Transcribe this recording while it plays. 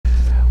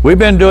We've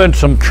been doing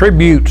some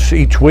tributes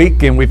each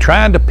week, and we're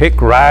trying to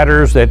pick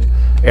riders that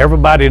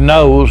everybody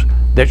knows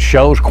that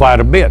shows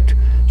quite a bit.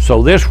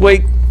 So this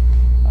week,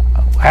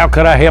 how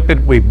could I help it?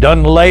 We've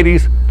done the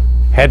ladies,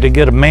 had to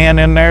get a man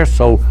in there,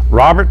 so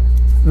Robert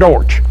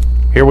Deutsch,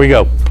 here we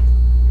go.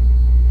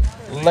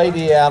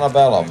 Lady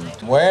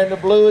Annabellum, wearing the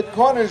blue at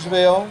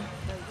Cornersville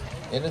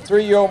in the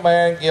 3-year-old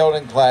mare and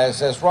gelding class.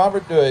 That's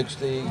Robert Deutsch,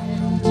 the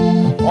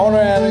owner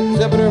and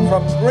exhibitor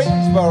from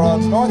Greensboro,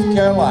 North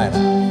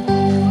Carolina.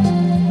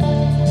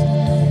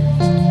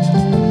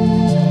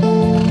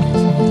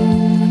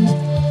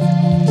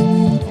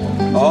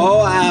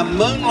 Oh, I'm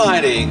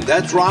moonlighting.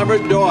 That's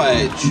Robert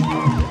Deutsch,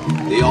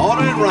 the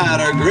owner and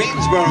rider,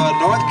 Greensboro,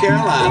 North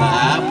Carolina.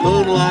 I'm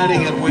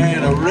moonlighting and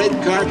wearing a red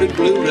carpet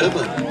blue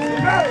ribbon.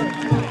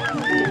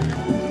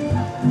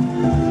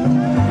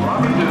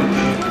 Robert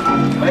Deutsch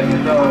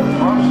making the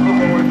across the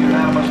board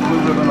unanimous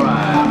blue ribbon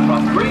ride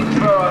from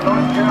Greensboro,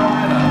 North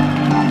Carolina.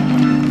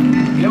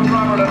 Give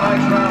Robert a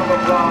nice round of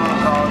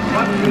applause on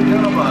Country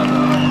Gentlemen,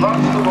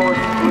 across the board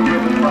blue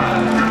ribbon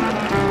ride.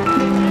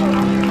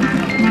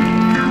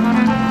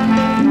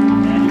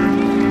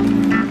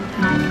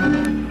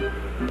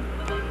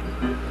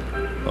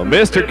 Well,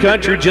 Mr.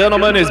 Country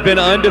Gentleman has been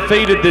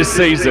undefeated this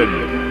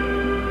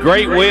season.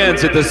 Great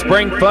wins at the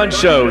Spring Fun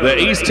Show, the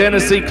East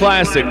Tennessee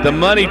Classic, the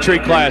Money Tree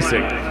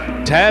Classic,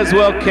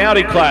 Tazewell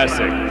County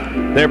Classic.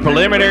 Their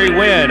preliminary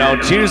win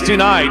on Tuesday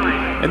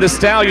night in the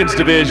Stallions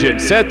division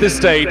set the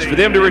stage for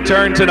them to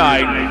return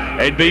tonight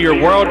and be your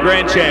World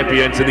Grand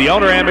Champions in the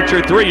Owner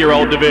Amateur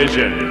 3-year-old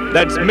division.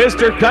 That's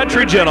Mr.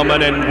 Country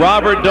Gentleman and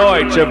Robert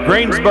Deutsch of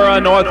Greensboro,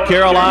 North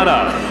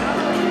Carolina.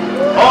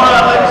 All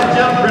right, ladies and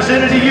gentlemen,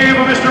 presented to you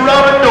by Mr.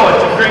 Robert Deutsch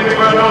of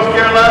Greensboro, North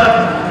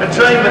Carolina, and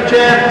trained by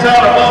Chad and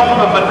Tyler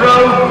Malcolm of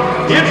Monroe.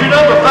 Entry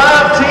number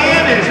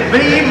 510 is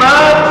Be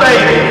My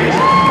Baby.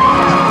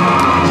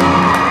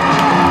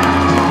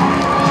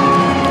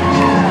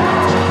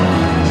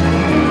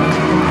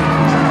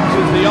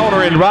 This is the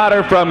owner and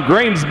rider from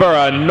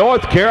Greensboro,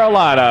 North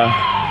Carolina,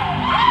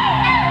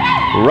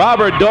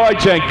 Robert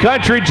Deutsch and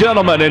Country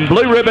Gentleman in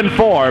blue ribbon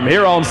form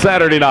here on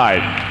Saturday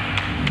night.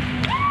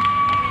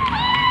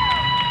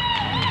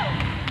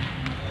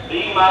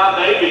 Be My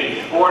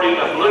Baby, sporting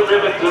a blue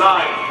ribbon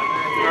tonight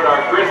here at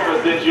our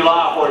Christmas in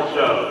July horse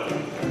show.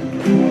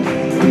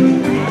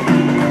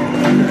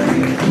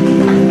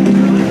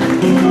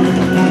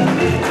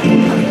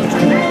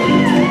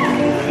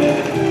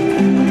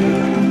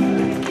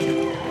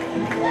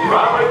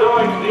 Robert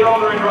Deutsch, the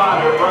owner and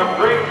rider from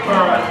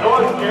Greensboro,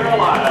 North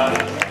Carolina.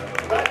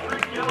 Country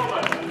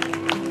Gentleman.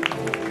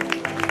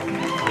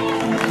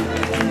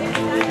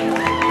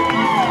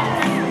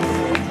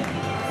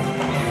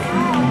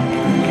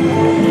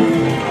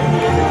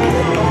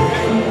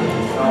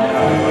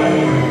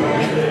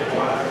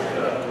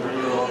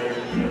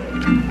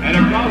 And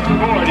across the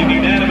board in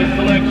unanimous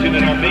selection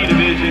in our B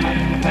division,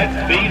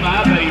 that's Be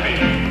My Baby.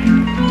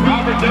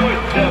 Robert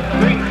Deutsch of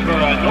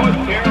Greensboro, North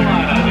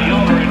Carolina, the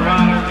owner and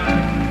rider.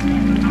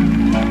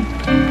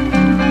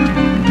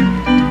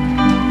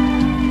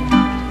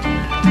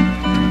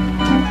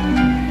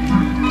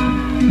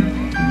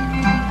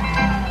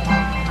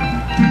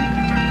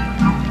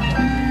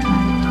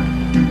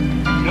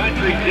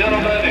 Country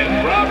Gentleman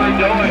and Robert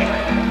Deutsch.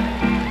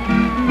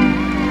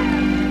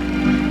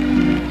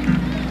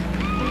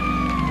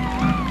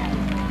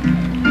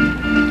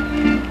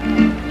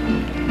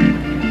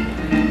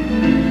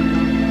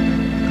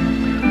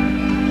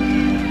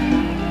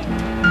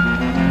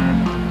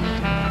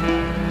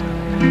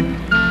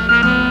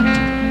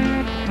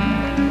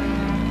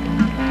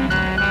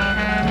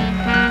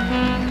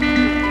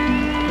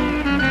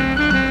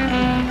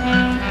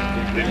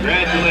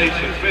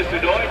 Congratulations, Mr.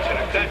 Deutsch and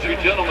a Country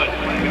Gentleman. A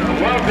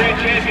World Grand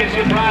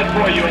Championship ride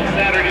for you on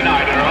Saturday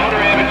night in our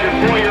Owner Amateur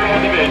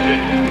 4-year-old division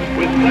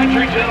with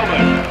Country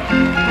Gentleman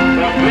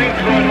from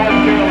Greensboro, North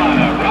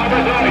Carolina,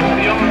 Robert Deutsch,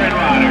 the owner and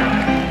rider.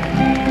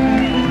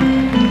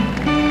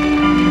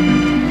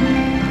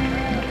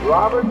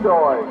 Robert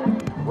Deutsch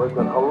with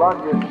the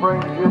Columbia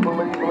Spring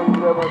Jubilee blue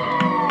ribbon.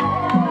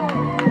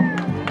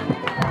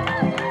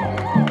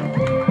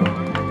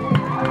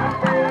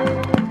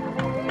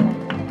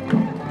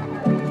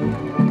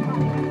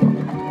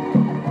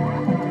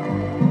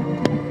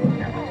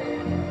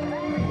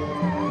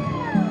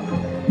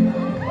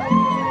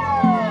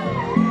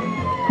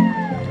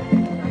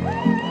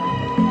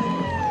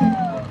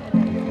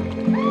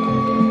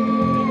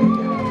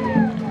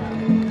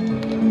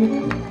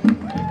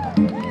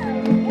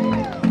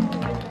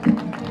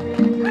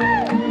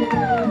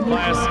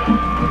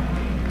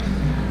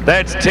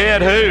 That's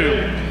Ted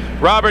Who,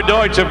 Robert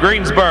Deutsch of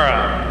Greensboro,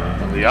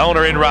 the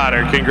owner and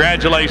rider.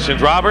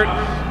 Congratulations, Robert,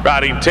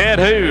 riding Ted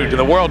Who to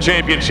the World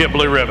Championship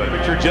blue ribbon.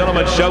 Your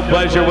gentleman show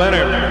pleasure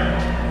winner.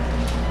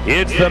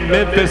 It's the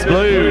Memphis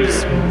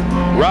Blues.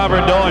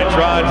 Robert Deutsch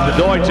rides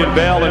the Deutsch and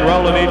Bell and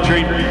Roland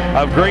entry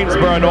of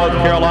Greensboro, North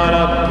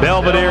Carolina,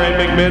 Belvedere and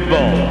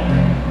McMinnville.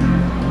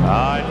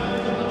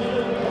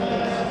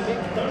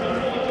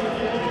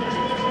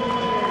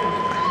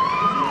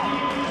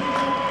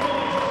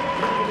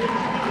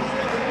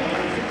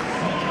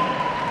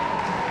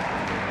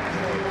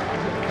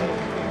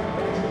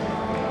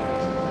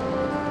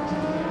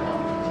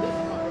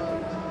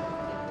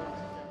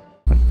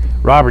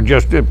 Robert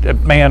just,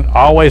 man,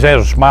 always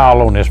has a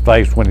smile on his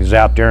face when he's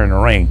out there in the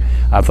ring.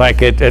 I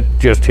think it's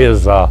just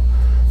his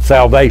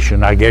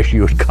salvation, I guess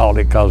you would call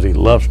it, because he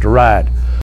loves to ride.